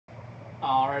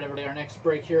Alright, everybody, our next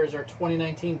break here is our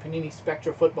 2019 Panini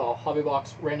Spectra Football Hobby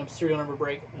Box Random Serial Number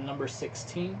Break number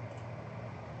 16.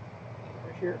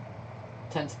 Over here.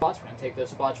 10 spots. We're going to take those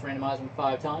spots, randomize them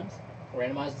 5 times.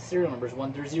 Randomize the serial numbers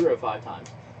 1 through 0 5 times.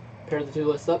 Pair the two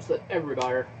lists up so that every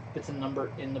buyer gets a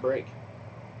number in the break.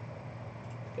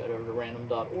 Go over to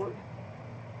random.org.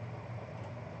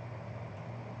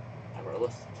 Have our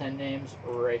list of 10 names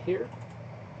right here.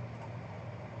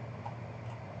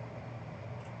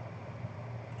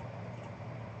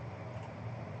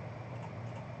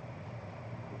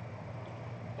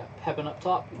 Got Pepin up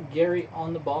top, Gary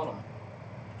on the bottom.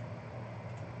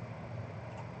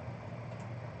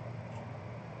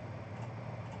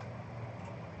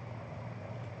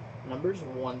 Numbers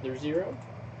 1 through 0.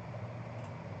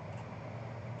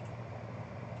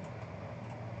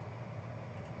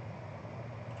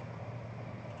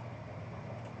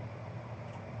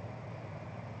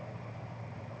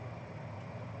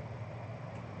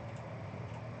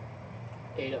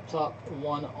 Eight up top,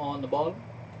 1 on the bottom.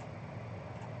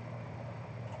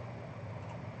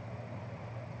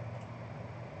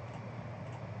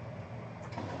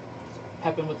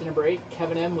 Pepin with the number 8,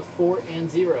 Kevin M with 4 and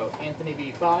 0, Anthony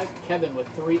V 5, Kevin with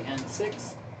 3 and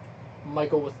 6,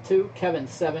 Michael with 2, Kevin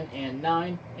 7 and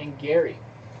 9, and Gary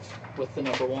with the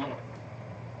number 1.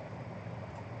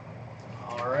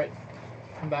 Alright,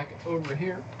 come back over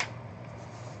here.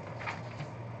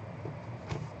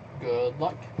 Good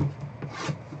luck.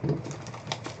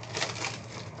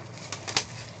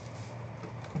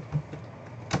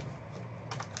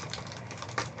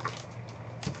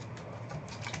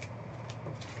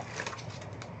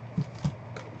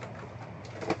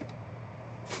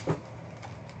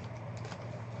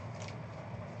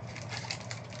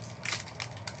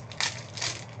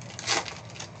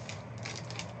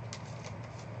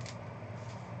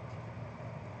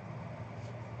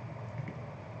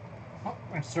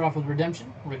 We're going to start off with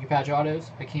Redemption, Rookie Patch Autos,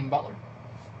 Hakeem Butler.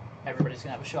 Everybody's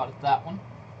going to have a shot at that one.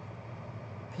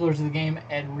 Pillars of the Game,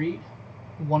 Ed Reed,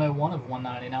 101 of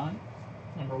 199.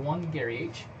 Number 1, Gary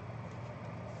H.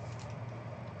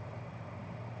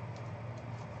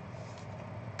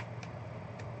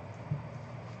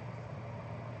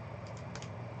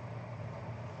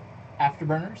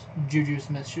 Afterburners, Juju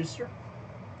Smith-Schuster,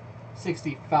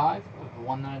 65 of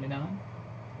 199.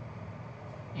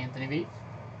 Anthony V.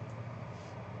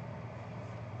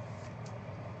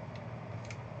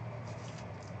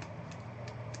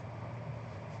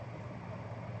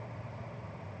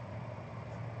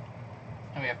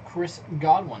 And we have Chris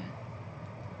Godwin,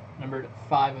 numbered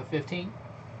 5 of 15.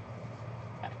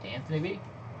 Back to Anthony V.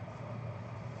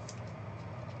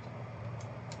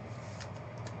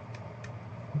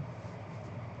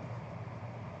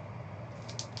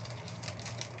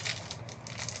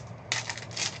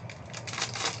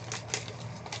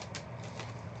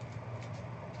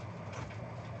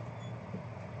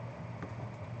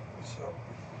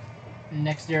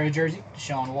 Next era jersey,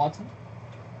 Deshaun Watson,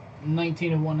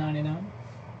 19 of 199.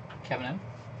 Kevin M.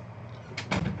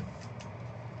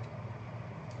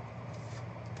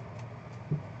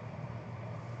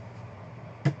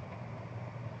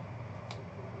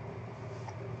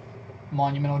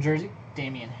 Monumental jersey,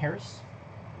 Damian Harris,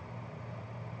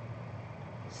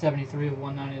 73 of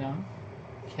 199.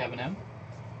 Kevin M.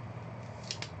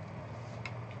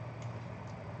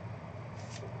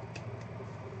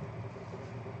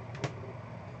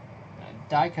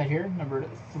 Die cut here, numbered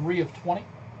 3 of 20.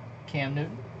 Cam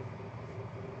Newton.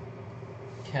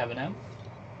 Kevin M.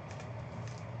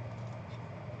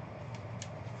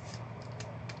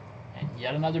 And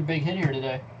yet another big hit here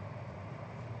today.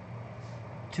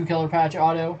 2-color patch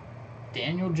auto,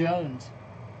 Daniel Jones.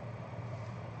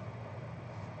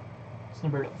 It's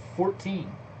numbered 14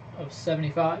 of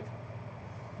 75.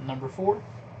 Number 4,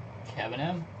 Kevin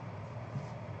M.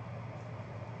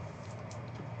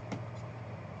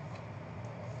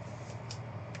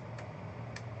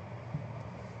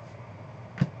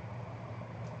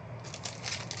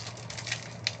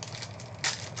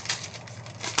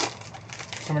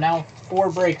 So we're now 4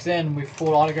 breaks in. We've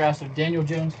pulled autographs of Daniel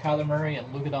Jones, Kyler Murray,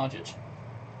 and Luka Doncic.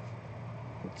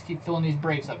 Let's keep filling these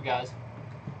breaks up, guys.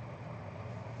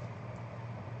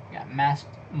 We got Masked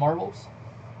Marvels,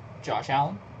 Josh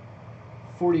Allen,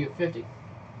 40 of 50,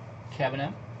 Kevin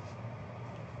M.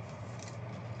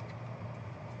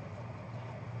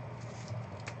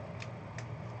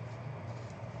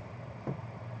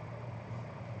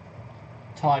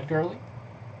 Todd Gurley,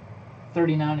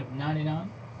 39 of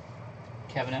 99.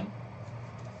 Kevin M.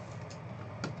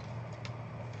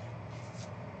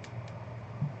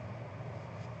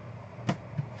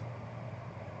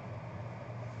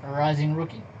 A rising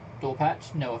rookie, dual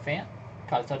patch, Noah Fant,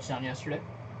 Caught a touchdown yesterday.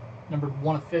 Numbered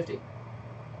 1/50.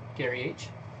 Gary H.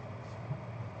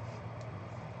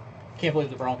 Can't believe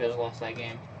the Broncos lost that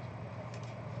game.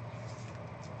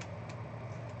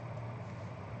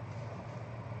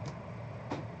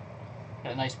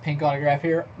 Got a nice pink autograph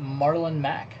here. Marlon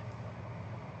Mack.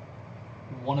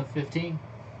 1/15.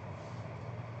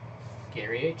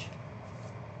 Gary H.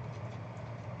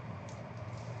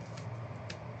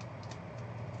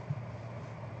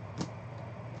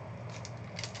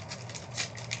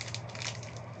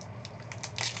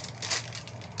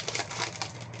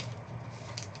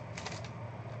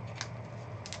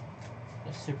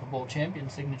 The Super Bowl champion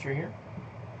signature here.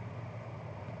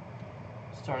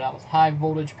 Start out with high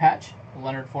voltage patch.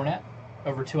 Leonard Fournette.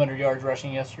 Over 200 yards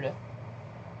rushing yesterday.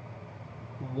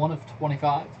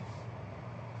 1/25.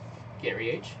 Gary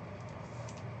H.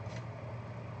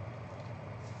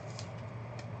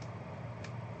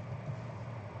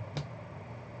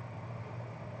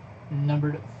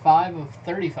 Numbered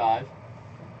 5/35.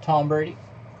 Tom Brady.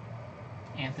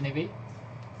 Anthony V.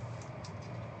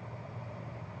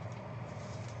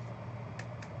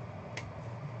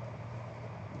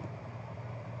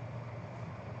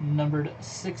 Numbered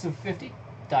 6/50.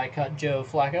 Die cut Joe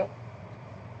Flacco.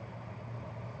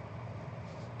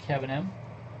 Kevin M.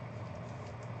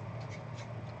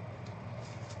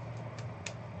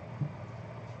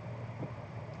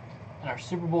 And our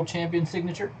Super Bowl champion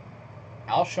signature,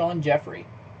 Alshon Jeffrey,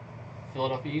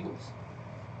 Philadelphia Eagles.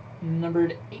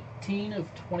 Numbered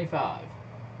 18/25.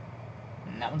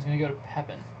 And that one's going to go to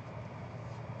Pepin.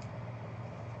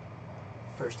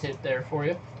 First hit there for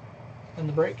you in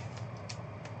the break.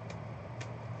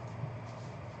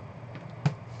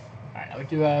 Alright, now we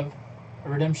do have a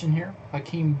redemption here.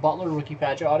 Hakeem Butler, rookie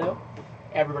patch auto.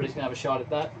 Everybody's going to have a shot at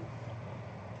that.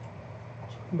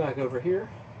 Back over here.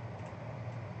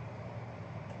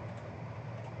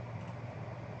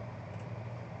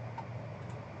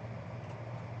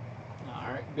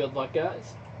 Alright, good luck,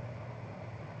 guys.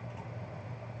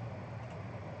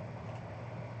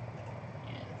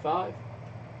 And 5.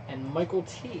 And Michael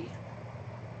T.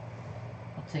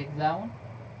 I'll take that one.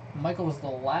 Michael was the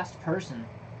last person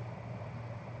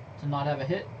to not have a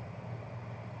hit.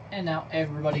 And now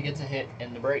everybody gets a hit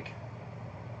in the break.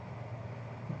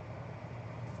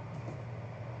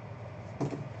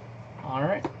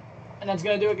 Alright. And that's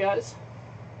going to do it, guys.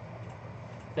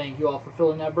 Thank you all for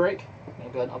filling that break. I'm going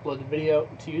to go ahead and upload the video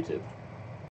to YouTube.